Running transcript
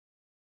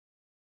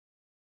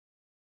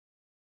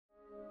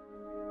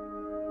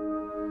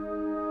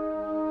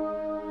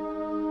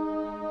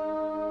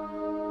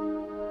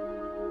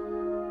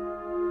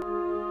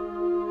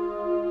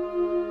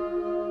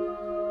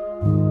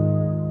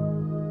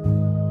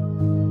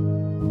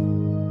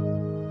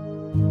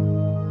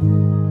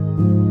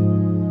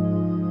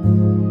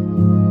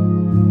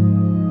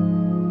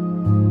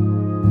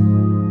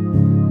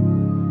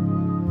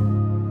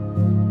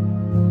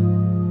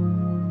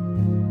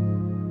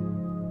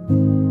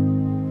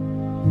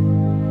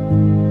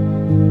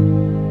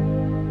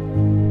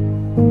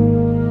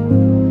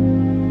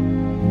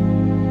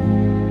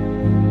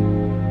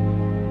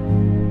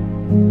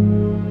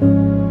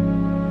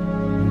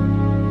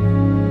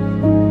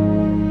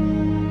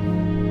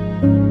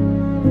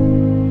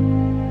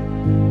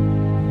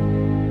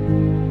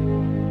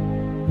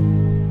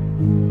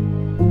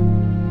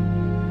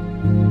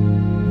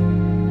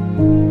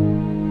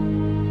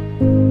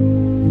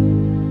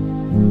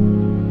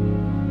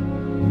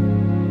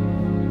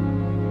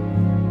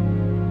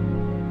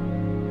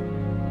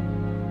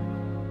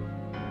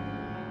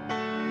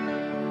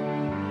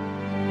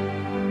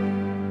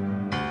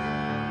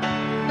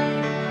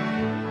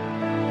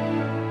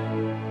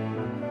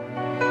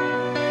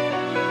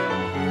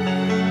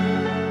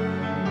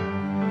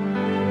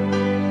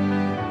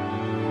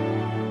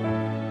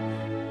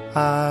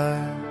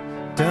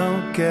I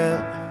don't get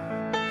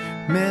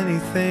many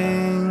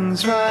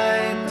things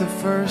right the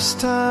first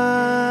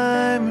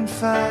time. In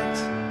fact,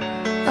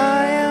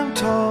 I am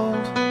told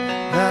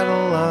that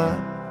a lot.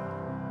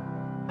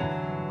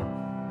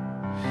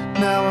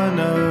 Now I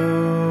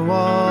know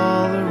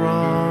all the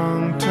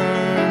wrong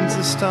turns,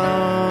 the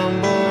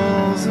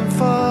stumbles and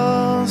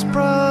falls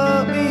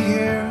brought me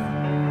here.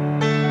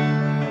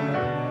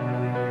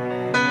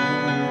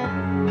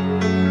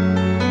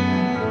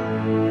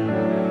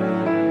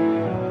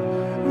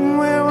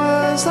 Where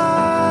was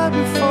I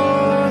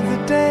before the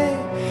day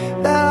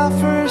that I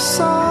first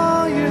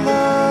saw your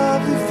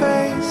lovely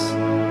face?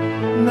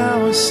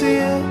 Now I see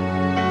it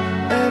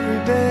every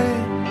day.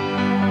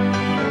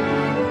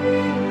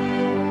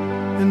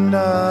 And I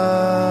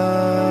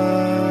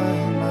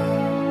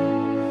know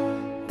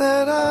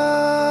that I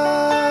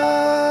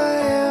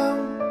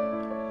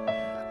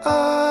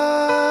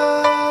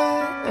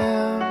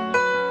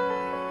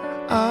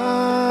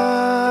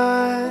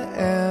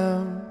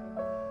am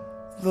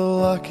the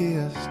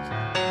luckiest.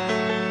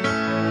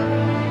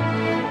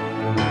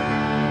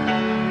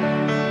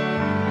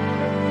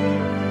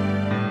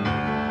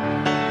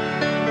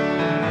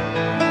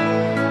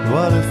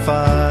 What if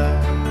I'd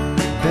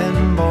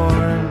been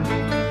born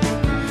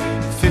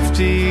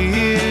 50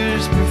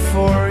 years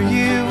before you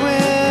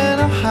in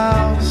a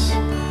house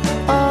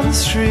on the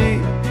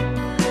street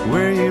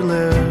where you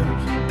lived?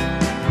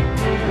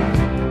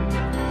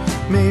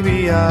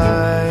 Maybe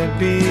I'd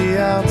be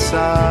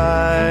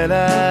outside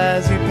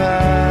as you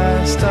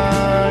passed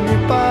on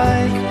your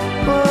bike.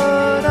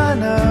 Would I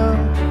know?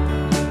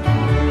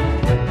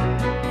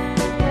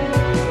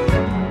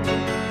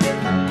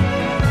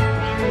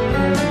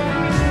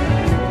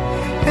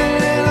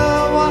 In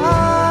a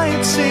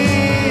wide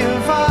sea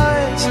of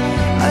eyes,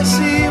 I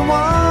see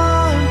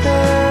one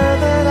there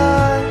that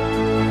I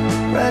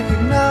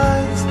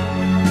recognize.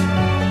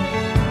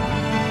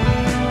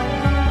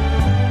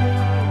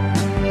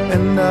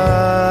 And I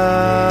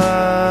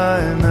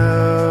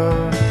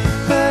know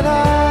that I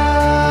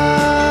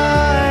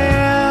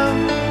am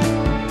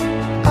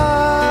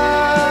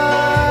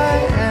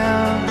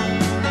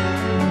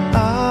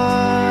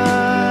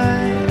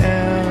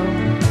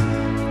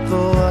the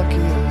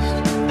luckiest.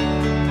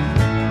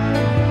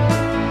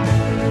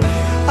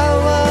 I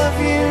love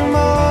you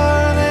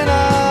more than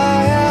I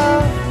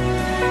have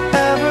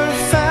ever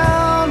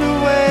found a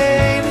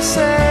way to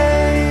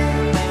say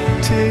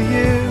to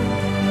you.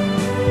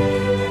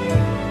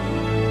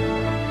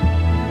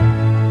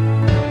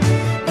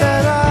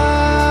 That I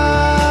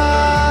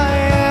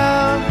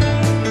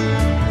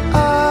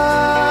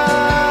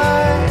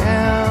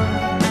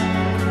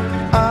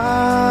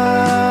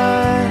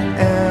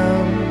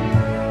am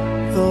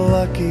the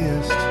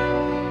luckiest.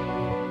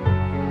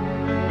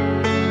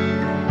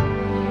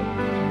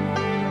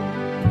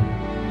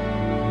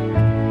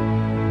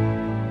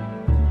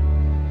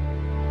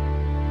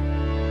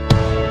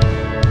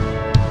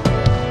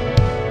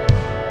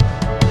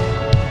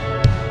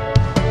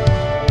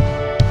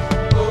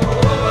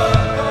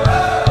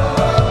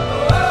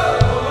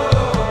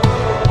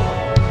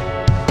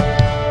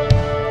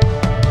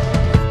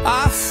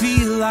 I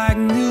feel like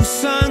new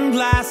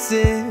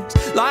sunglasses,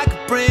 like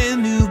a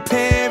brand new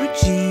pair of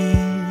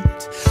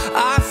jeans.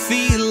 I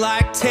feel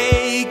like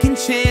taking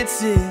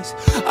chances.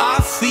 I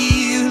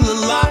feel a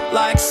lot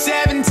like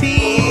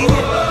 17.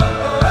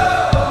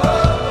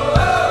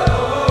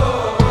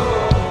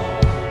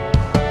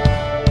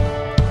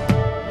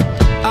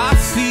 I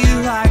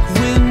feel like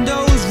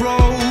windows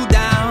roll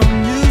down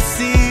new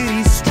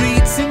city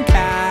streets and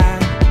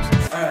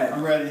cabs. Alright,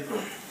 I'm ready.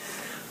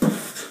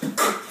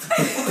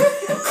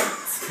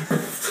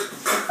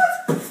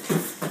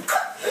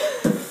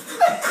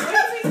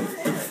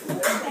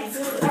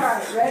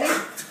 Alright, ready?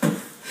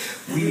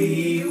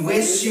 We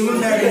wish you a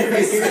Merry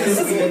Christmas,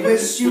 we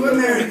wish you a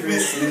Merry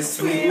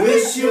Christmas, we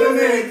wish you a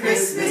Merry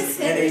Christmas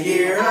and a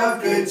year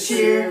of good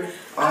cheer.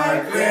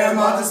 Our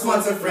grandma just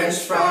wants a French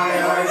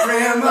fry, our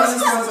grandma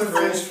just wants a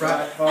French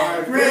fry,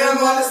 our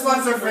grandma just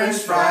wants a French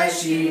fry,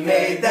 she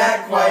made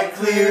that quite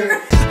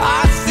clear.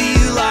 I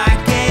feel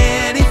like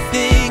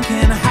anything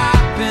can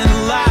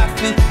happen,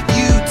 laughing.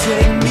 You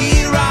take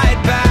me right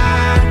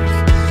back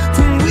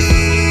when we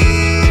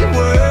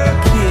were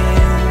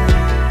kids.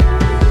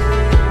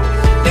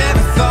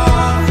 Never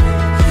thought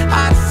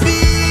I'd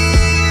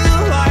feel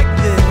like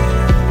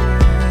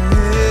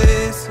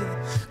this.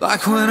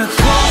 Like when I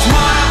close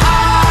my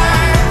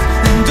eyes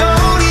and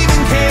don't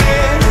even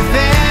care if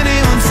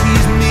anyone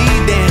sees me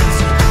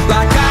dancing.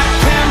 Like I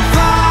can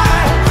fly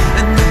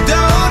and I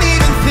don't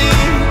even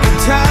think of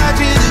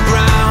touching the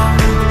ground.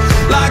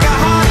 Like a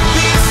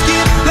heartbeat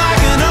skip,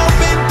 like an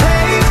open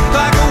page,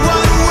 like a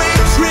one-way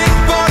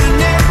trip on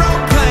an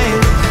aeroplane.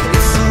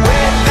 It's the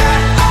way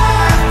that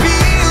I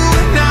feel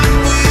when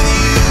I'm with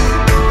you.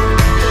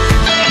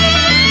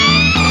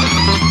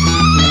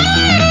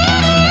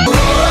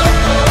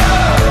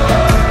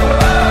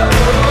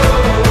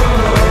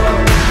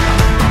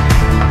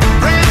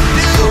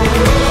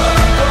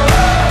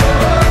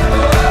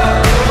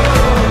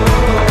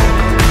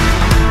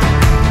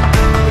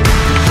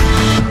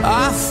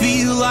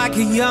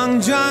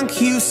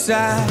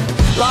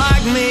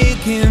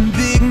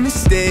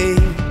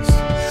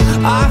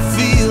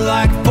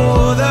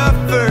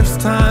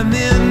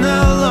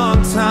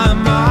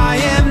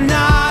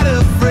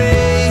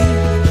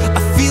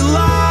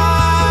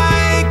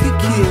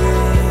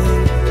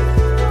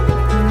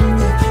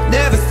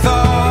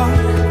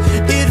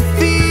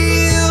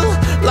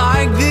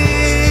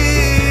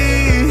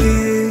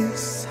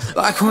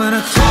 Like when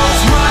I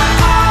close my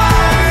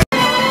eyes.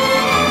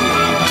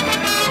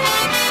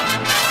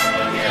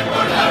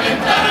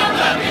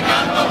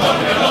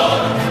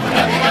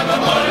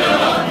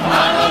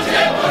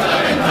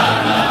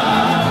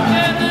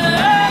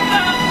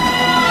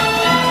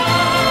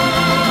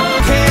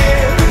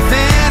 If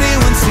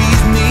anyone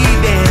sees me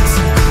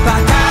dancing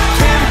like I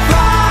can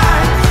fly,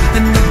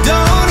 and I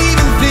don't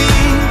even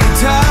think of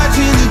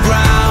touching the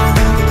ground.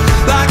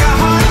 Like a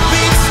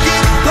heartbeat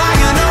skip,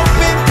 like an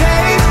open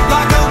page,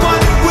 like a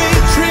one-way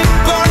trip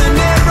on an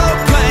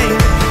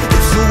aeroplane.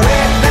 It's the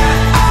way that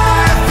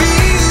I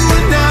feel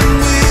when I'm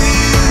with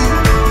you.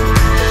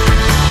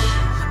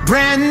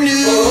 Brand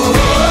new.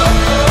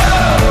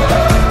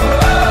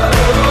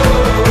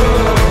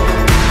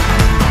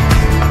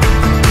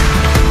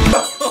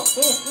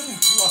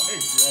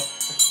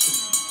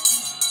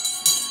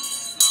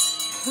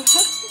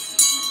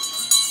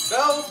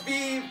 Bells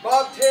be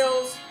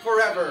bobtails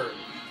forever.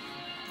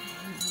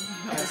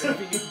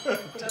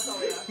 That's all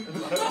we have.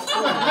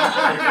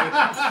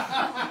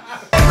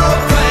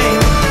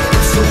 Aeroplane.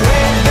 It's the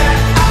way that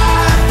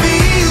I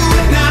feel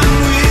when I'm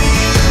with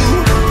you.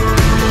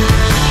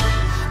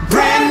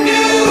 Brand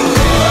new.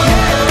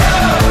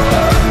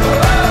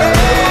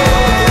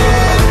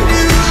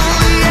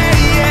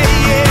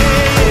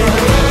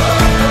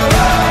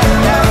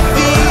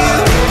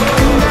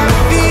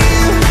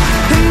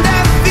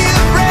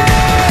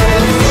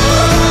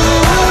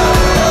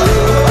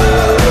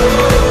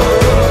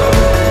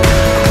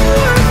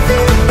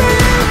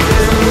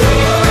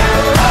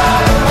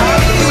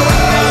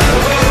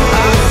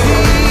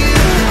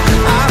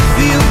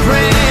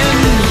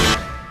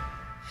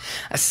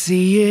 I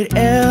see it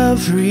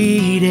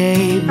every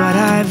day, but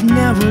I've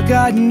never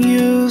gotten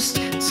used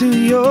to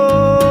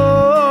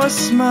your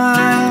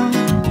smile.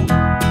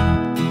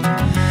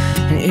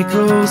 And it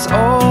goes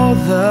all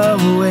the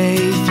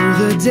way through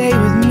the day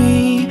with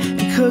me.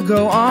 It could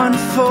go on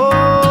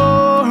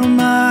for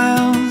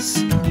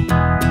miles.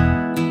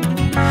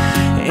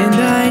 And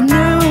I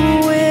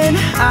knew when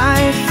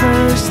I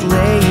first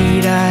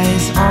laid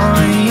eyes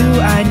on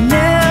you, I'd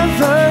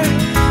never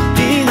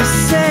be the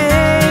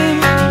same.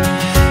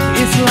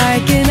 It's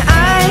like an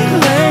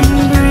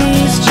island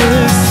breeze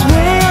just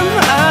swim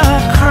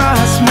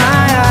across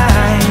my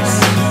eyes.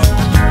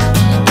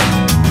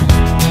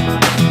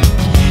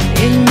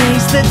 It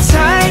makes the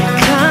tide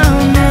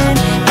come in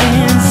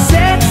and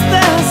sets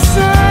the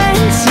sun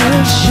to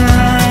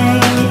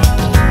shine.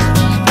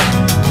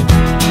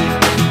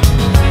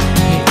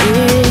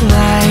 It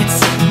lights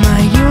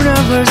my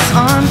universe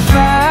on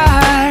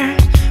fire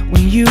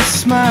when you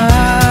smile.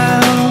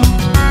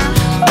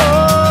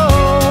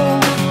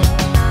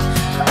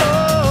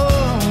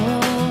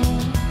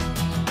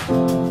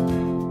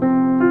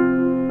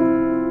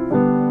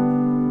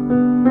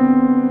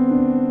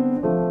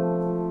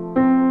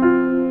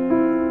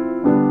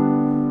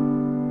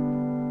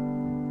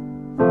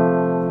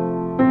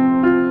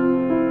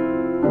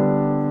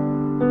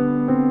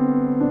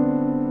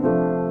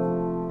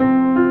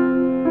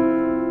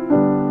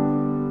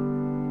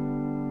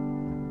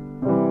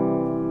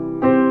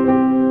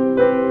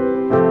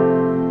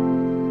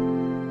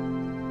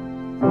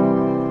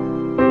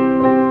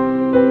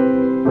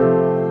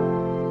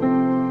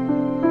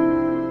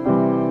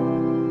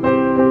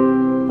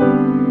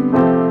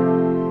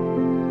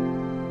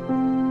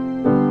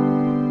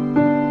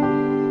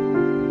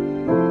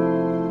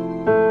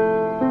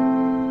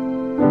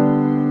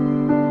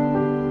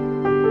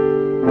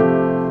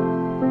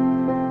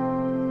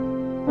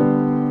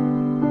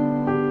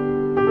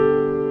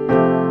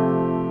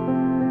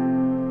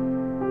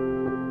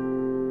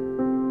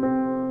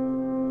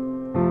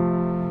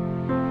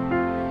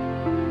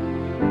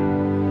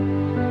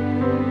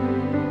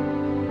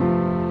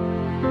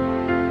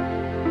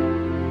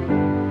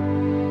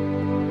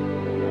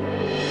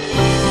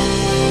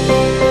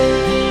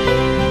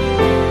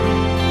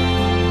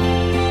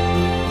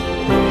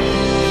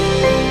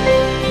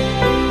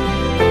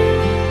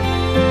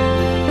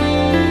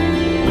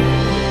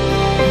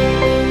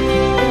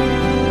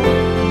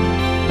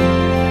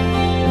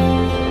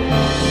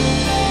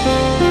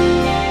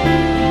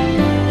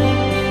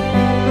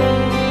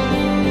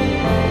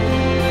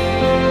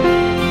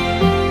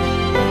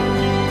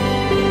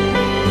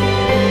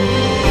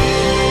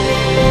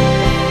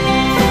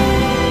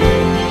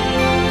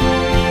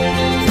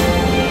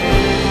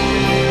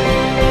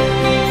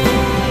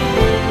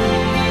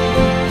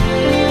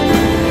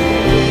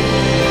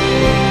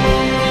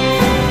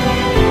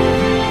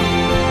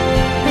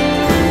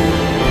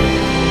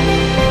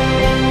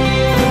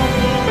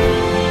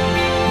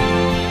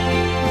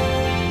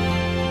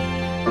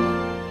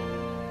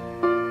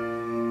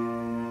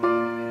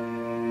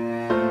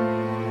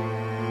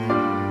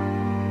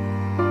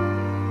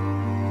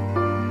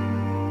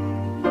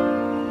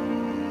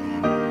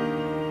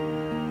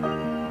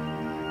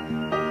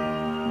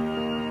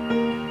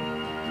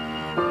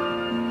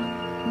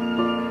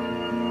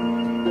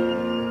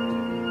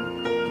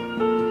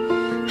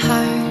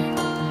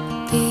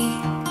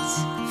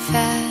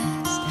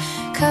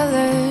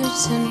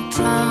 colors and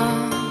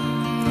promise.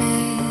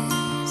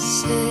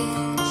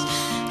 choices,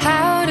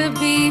 how to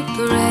be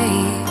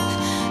brave.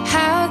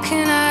 How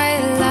can I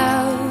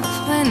love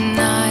when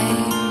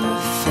I'm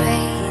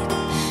afraid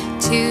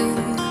to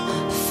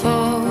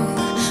fall?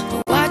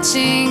 But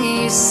watching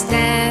you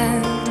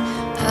stand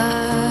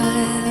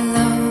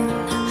alone,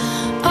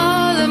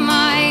 all of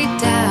my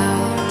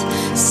doubt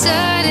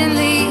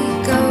suddenly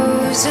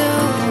goes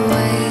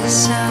away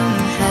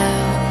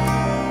somehow.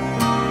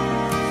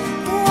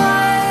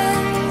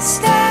 One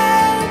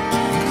step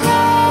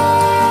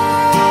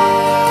closer.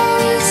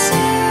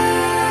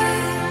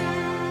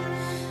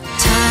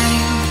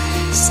 Time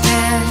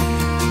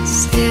stands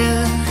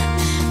still,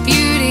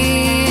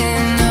 beauty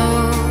in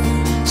all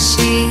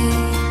she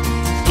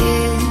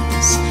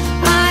is.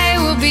 I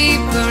will be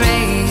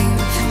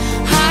brave,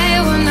 I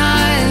will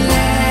not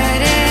let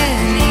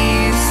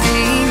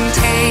anything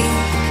take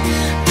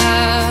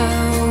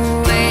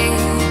away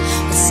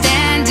what's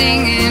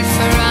standing in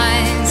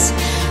front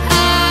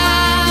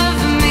of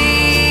me.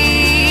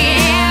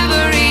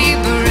 Every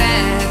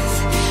breath,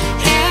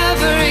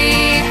 every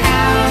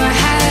hour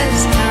has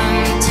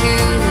come to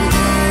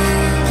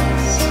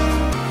this.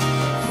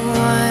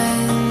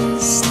 One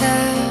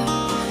step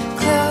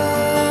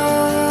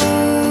closer.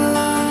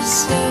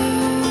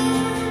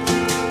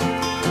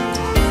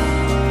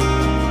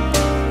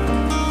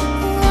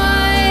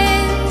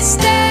 One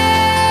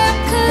step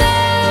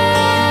closer.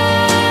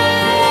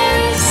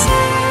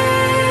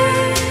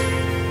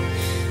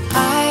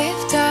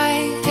 I've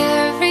died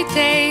every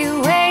day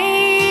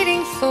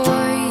waiting for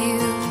you.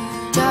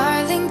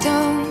 Darling,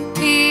 don't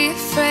be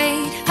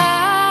afraid.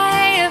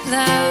 I have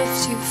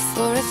loved you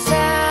for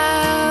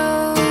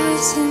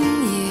 1,000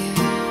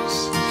 years.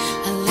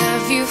 I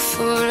love you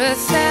for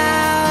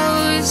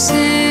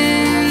 1,000